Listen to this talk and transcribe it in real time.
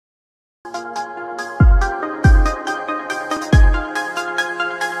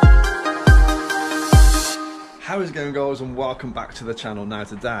How is it going, guys, and welcome back to the channel. Now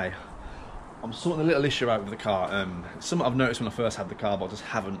today I'm sorting a little issue out with the car. Something I've noticed when I first had the car but I just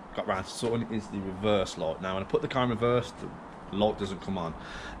haven't got around to sorting is the reverse light. Now when I put the car in reverse, the light doesn't come on.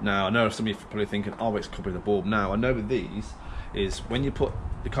 Now I know some of you are probably thinking, oh, it's could be the bulb. Now I know with these is when you put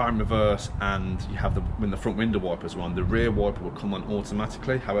the car in reverse and you have when the front window wipers are on, the rear wiper will come on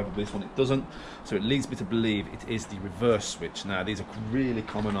automatically. However, this one it doesn't, so it leads me to believe it is the reverse switch. Now these are really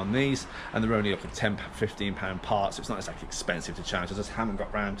common on these and they're only like a £10–15 part, so it's not exactly expensive to change. I just haven't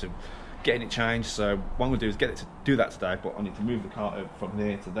got round to getting it changed, so what I'm going to do is get it to do that today, but I need to move the car over from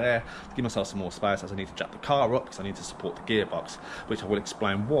there to there to give myself some more space, as I need to jack the car up because I need to support the gearbox, which I will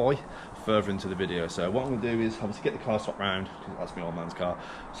explain why further into the video. So what I'm going to do is obviously get the car swapped round, because that's my old man's car,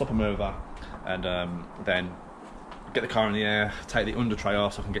 swap them over, and then get the car in the air, take the under tray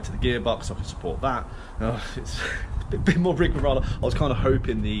off so I can get to the gearbox so I can support that. It's a bit more rigmarole. I was kind of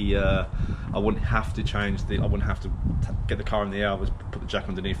hoping I wouldn't have to change I wouldn't have to get the car in the air, I was put the jack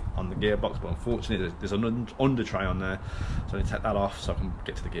underneath on the gearbox, but unfortunately there's an under tray on there, so I need to take that off so I can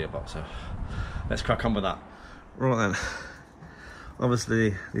get to the gearbox. So let's crack on with that. Right then,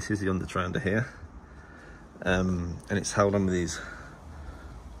 obviously this is the under tray under here, and it's held on with these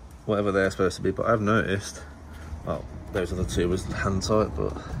whatever they're supposed to be, but I've noticed, well, those other two was hand tight,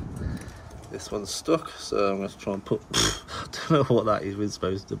 but this one's stuck, so I'm going to try and put I don't know what that is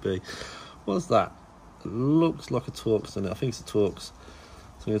supposed to be. What's that? It looks like a Torx, doesn't it? I think it's a Torx.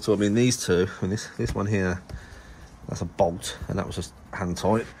 So I mean these two, and this one here, that's a bolt, and that was just hand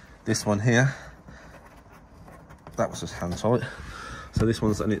tight. This one here, that was just hand tight. So this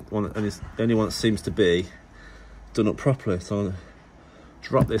one's and it's the only one that seems to be done up properly. So I'm going to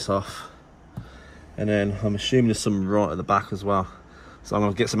drop this off, and then I'm assuming there's some right at the back as well. So I'm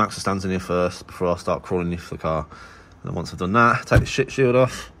going to get some access stands in here first before I start crawling underneath the car. And then once I've done that, take the shit shield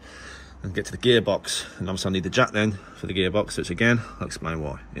off and get to the gearbox. And obviously I need the jack then for the gearbox, which again, I'll explain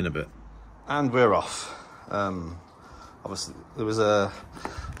why in a bit. And we're off. Obviously there was a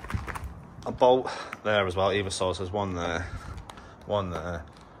bolt there as well, either side. So there's one there, and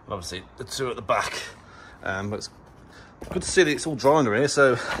obviously the two at the back. But it's good to see that it's all dry under here,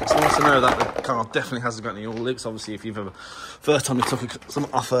 so it's nice to know that the car definitely hasn't got any oil leaks. Obviously, if you've ever, first time you took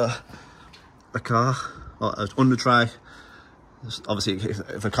something off a car, or an under tray, obviously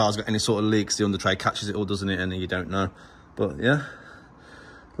if a car's got any sort of leaks, the under tray catches it all, doesn't it, and you don't know. But yeah,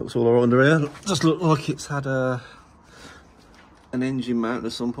 looks all right under here. Just look like it's had an engine mount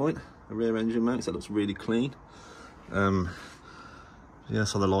at some point, a rear engine mount, so it looks really clean. Yeah,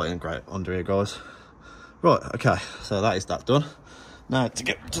 so the lighting great under here, guys. Right, okay, so that is that done. Now to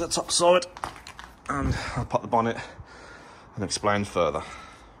get to the top side, and I'll pop the bonnet and explain further.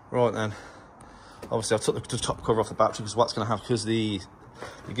 Right then, obviously I've took the top cover off the battery, because what's going to happen, because the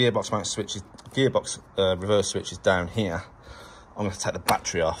gearbox mount switch is, reverse switch is down here, I'm going to take the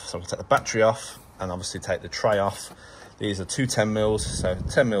battery off. So I'm going to take the battery off and obviously take the tray off. These are two 10mm, so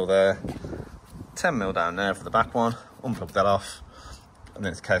 10mm there, 10mm down there for the back one. Unplug that off. And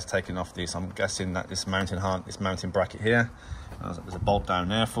then it's a case of taking off these. I'm guessing that this mounting bracket here, there's a bolt down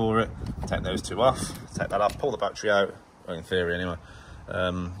there for it. Take those two off, take that up, pull the battery out, well, in theory anyway.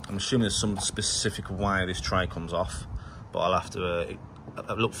 I'm assuming there's some specific way this tray comes off, but I'll have to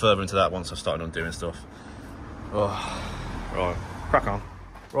look further into that once I've started on doing stuff. Oh, right, crack on.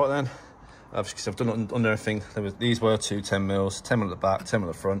 Right then, because I've done it under everything. These were two 10mm, 10mm at the back, 10mm at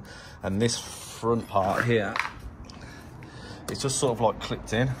the front, and this front part here, it's just sort of like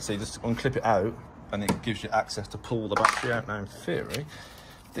clipped in, so you just unclip it out and it gives you access to pull the battery out. Now in theory,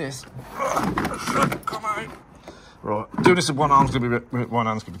 this should come out. Right, doing this with one hand's gonna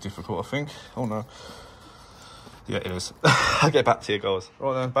be difficult, I think. Oh no. Yeah, it is. I'll get back to you guys.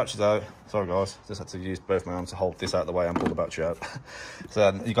 Right then, battery's out. Sorry guys, just had to use both my arms to hold this out of the way and pull the battery out.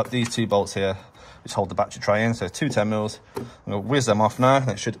 So you've got these two bolts here which hold the battery tray in, so two 10mm. I'm gonna whiz them off now, and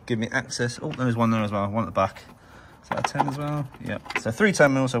it should give me access. Oh, there's one there as well, one at the back. Is that a 10 as well? Yep. So three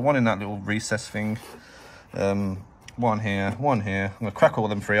 10mm, so one in that little recess thing. One here, one here. I'm going to crack all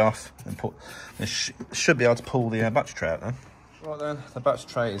them three off and put. Should be able to pull the battery tray out then. Right then, the battery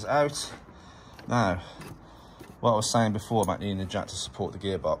tray is out. Now, what I was saying before about needing the jack to support the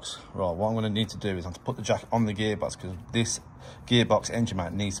gearbox. Right, what I'm going to need to do is I have to put the jack on the gearbox, because this gearbox engine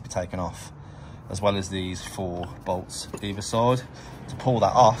mount needs to be taken off, as well as these four bolts either side. To pull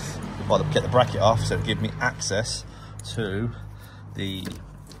that off, get the bracket off, so it give me access to the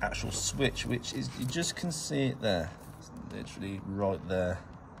actual switch, which is, you just can see it there, it's literally right there.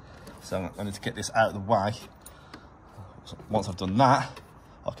 So I need to get this out of the way. So once I've done that,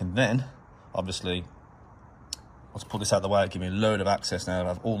 I can then obviously, once I pull this out of the way, it'll give me a load of access now. I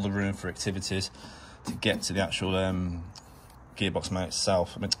have all the room for activities. to get to the actual gearbox mount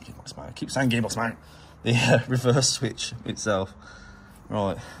itself. I mean, gearbox mount. I keep saying gearbox mount. The reverse switch itself.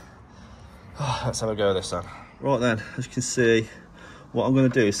 Right. Oh, let's have a go at this then. Right then, as you can see, what I'm going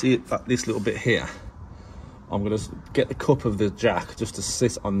to do is see this little bit here. I'm going to get the cup of the jack just to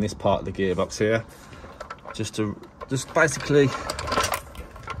sit on this part of the gearbox here, just basically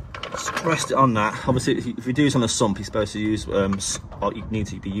rest it on that. Obviously, if you do this on a sump, you're supposed to use you need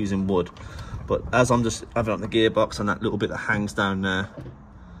to be using wood. But as I'm just having it on the gearbox and that little bit that hangs down there,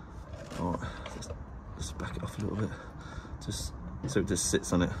 right, just back it off a little bit, just so it just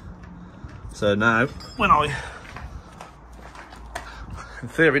sits on it. So now, in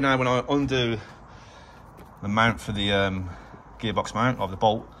theory, when I undo the mount for the gearbox mount, or the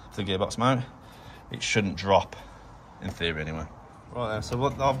bolt for the gearbox mount, it shouldn't drop, in theory anyway. Right then, so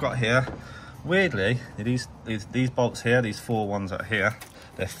what I've got here, weirdly, these bolts here, these 4 ones out here,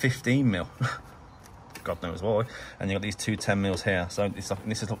 they're 15mm. God knows why. And you've got these 2 10mm here. So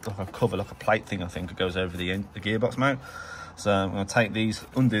this is like a cover, like a plate thing, I think, that goes over the gearbox mount. So I'm going to take these,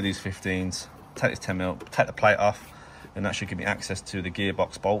 undo these 15s, take this 10mm, take the plate off, and that should give me access to the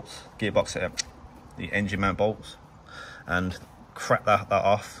gearbox bolts, the engine mount bolts, and crack that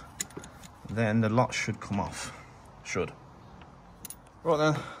off. Then the lot should come off. Should. Right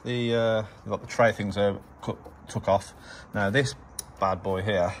then, the tray things took off. Now this bad boy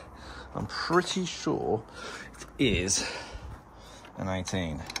here, I'm pretty sure it is an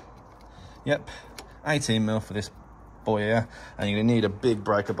 18. Yep, 18mm for this boy here, and you're gonna need a big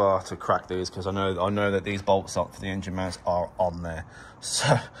breaker bar to crack these, because I know that these bolts for the engine mounts are on there. So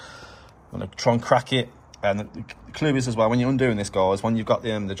I'm gonna try and crack it. And the clue is as well, when you're undoing this, guys, when you've got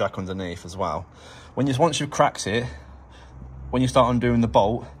the jack underneath as well, once you've cracked it, when you start undoing the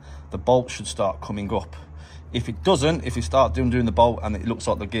bolt should start coming up. If it doesn't, if you start doing the bolt and it looks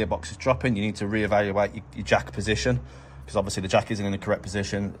like the gearbox is dropping, you need to reevaluate your jack position, because obviously the jack isn't in the correct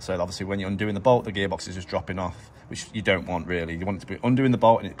position. So obviously when you're undoing the bolt, the gearbox is just dropping off, which you don't want really. You want it to be undoing the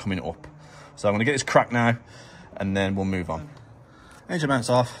bolt and it coming up. So I'm going to get this cracked now, and then we'll move on. Engine mount's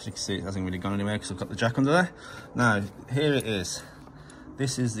off. As you can see, it hasn't really gone anywhere because I've got the jack under there. Now, here it is.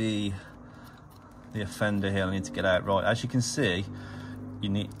 This is the offender here I need to get out. Right, as you can see, you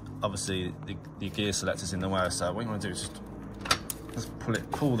need, obviously, the gear selector's in the way. So what you want to do is just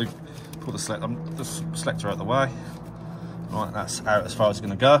pull the selector out of the way. Right, that's out as far as it's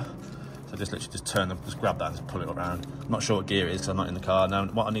going to go. So just literally just grab that and just pull it around. I'm not sure what gear it is because I'm not in the car. Now,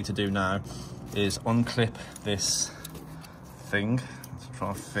 what I need to do now is unclip this thing. Let's try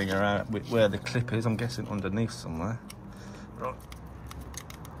and figure out where the clip is. I'm guessing underneath somewhere. Right.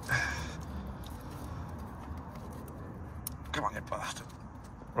 Come on, you bastard.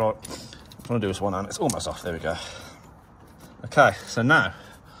 Right, I'm trying to do this one hand. It's almost off. There we go. Okay, so now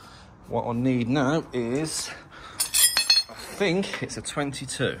what I need now is, I think it's a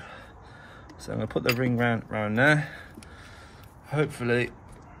 22. So I'm going to put the ring round there. Hopefully,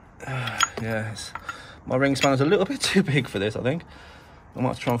 yes. My ring spanner's a little bit too big for this, I think. I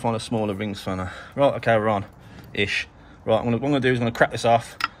might try and find a smaller ring spanner. Right, okay, we're on-ish. Right, what I'm going to do is I'm going to crack this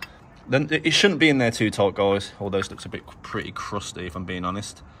off. Then it shouldn't be in there too tight, guys. Although this looks pretty crusty, if I'm being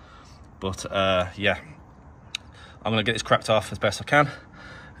honest. But yeah, I'm going to get this cracked off as best I can,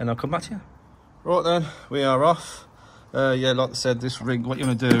 and I'll come back to you. Right then, we are off. Yeah, like I said, this ring, what you're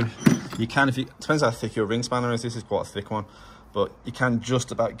going to do, you can, depends how thick your ring spanner is. This is quite a thick one. But you can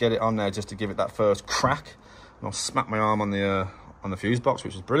just about get it on there just to give it that first crack. And I'll smack my arm on the fuse box,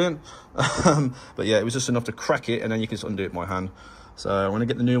 which is brilliant. But yeah, it was just enough to crack it, and then you can just undo it with my hand. So I'm going to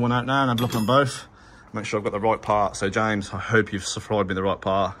get the new one out now and have a look on both. Make sure I've got the right part. So James, I hope you've supplied me the right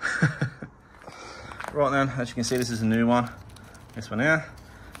part. Right then, as you can see, this is a new one. This one here.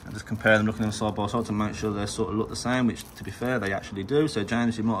 And just compare them, looking at them side by side to make sure they sort of look the same, which to be fair, they actually do. So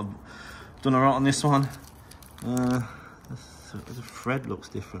James, you might have done all right on this one. The thread looks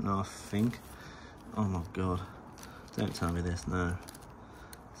different now, I think. Oh my god, don't tell me this, no.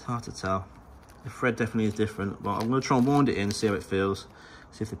 It's hard to tell. The thread definitely is different, but I'm going to try and wind it in and see how it feels,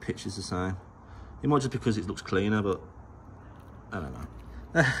 see if the pitch is the same. It might just because it looks cleaner, but I don't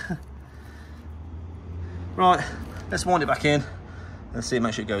know. Right, let's wind it back in and see,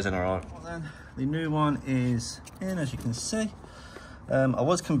 make sure it goes in all right. Well then, the new one is in, as you can see. I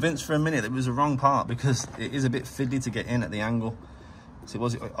was convinced for a minute that it was the wrong part because it is a bit fiddly to get in at the angle. So I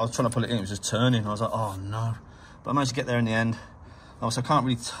was trying to pull it in, it was just turning. I was like, oh no. But I managed to get there in the end. Also, I can't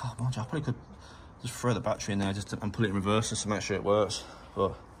really, I probably could just throw the battery in there and put it in reverse just to make sure it works.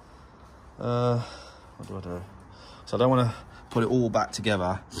 But, what do I do? So I don't want to put it all back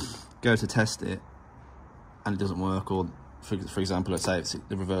together, go to test it, and it doesn't work, or for example, let's say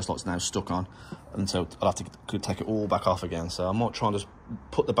the reverse light's now stuck on, and so I'll have to take it all back off again. So I might try and just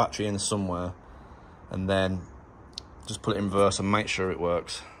put the battery in somewhere and then just put it in reverse and make sure it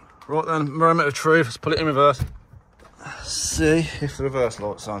works. Right then, moment of truth, let's put it in reverse. See if the reverse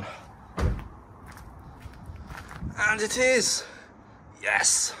light's on. And it is.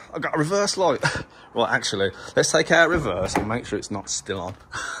 Yes, I got a reverse light. Right, actually, let's take out reverse and make sure it's not still on.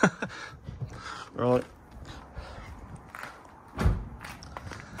 Right.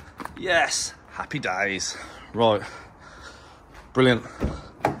 Yes, happy days. Right, brilliant.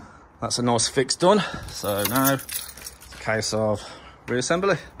 That's a nice fix done. So now it's a case of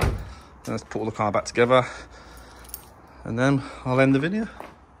reassembly. Let's put all the car back together and then I'll end the video.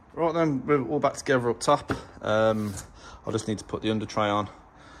 Right then, we're all back together up top. I just need to put the under tray on.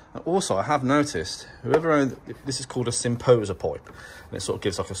 And also, I have noticed, this is called a Simposer pipe, and it sort of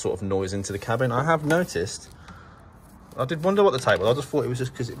gives like a sort of noise into the cabin. I have noticed, I did wonder what the tape was. I just thought it was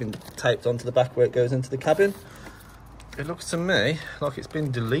just because it'd been taped onto the back where it goes into the cabin. It looks to me like it's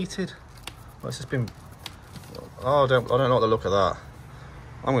been deleted. Well, it's just been, oh, I don't like the look of that.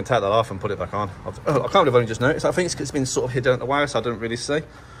 I'm going to take that off and put it back on. I can't believe I've only just noticed. I think it's been sort of hidden at the wire, so I don't really see.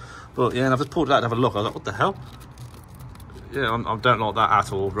 But yeah, and I've just pulled it out to have a look. I was like, what the hell? Yeah, I don't like that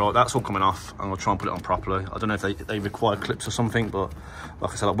at all. Right, that's all coming off. I'm going to try and put it on properly. I don't know if they require clips or something, but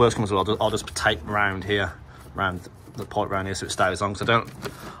like I said, like worst comes to worst, I'll just tape round here, round the pipe round here so it stays on. Because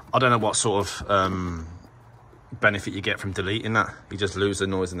I don't know what sort of benefit you get from deleting that. You just lose the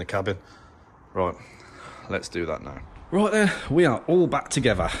noise in the cabin. Right, let's do that now. Right then, we are all back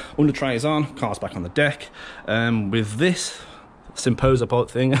together. Under tray is on, car's back on the deck. With this Simposer pipe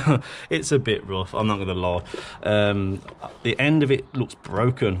thing, it's a bit rough, I'm not gonna lie. The end of it looks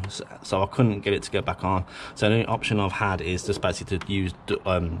broken, so I couldn't get it to go back on. So the only option I've had is just basically to use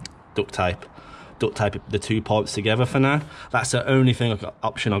duct tape the two pipes together for now. That's the only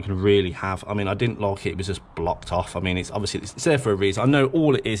option I can really have. I mean, I didn't like it was just blocked off. I mean, it's obviously it's there for a reason. I know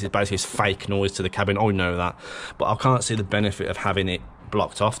all it is basically fake noise to the cabin. I know that, but I can't see the benefit of having it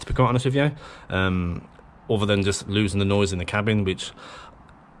blocked off, to be quite honest with you, other than just losing the noise in the cabin. Which,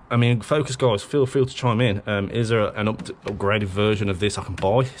 I mean, focus guys, feel free to chime in. Is there an upgraded version of this I can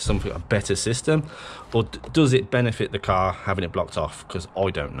buy, a better system, or does it benefit the car having it blocked off? Because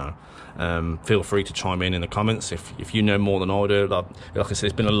I don't know. Feel free to chime in the comments if you know more than I do. Like I said,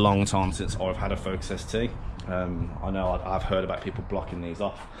 it's been a long time since I've had a Focus ST. I know I've heard about people blocking these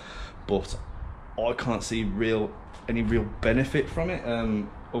off, but I can't see any real benefit from it,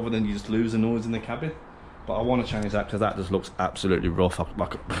 other than you just lose the noise in the cabin. But I want to change that because that just looks absolutely rough.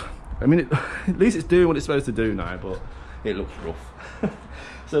 I mean, at least it's doing what it's supposed to do now, but it looks rough.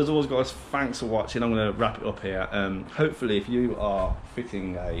 So as always guys, thanks for watching. I'm going to wrap it up here. Hopefully if you are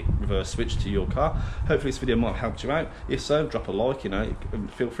fitting a reverse switch to your car, hopefully this video might have helped you out. If so, drop a like,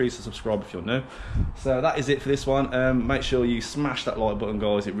 feel free to subscribe if you're new. So that is it for this one. Make sure you smash that like button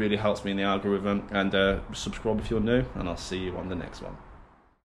guys, it really helps me in the algorithm, and subscribe if you're new, and I'll see you on the next one.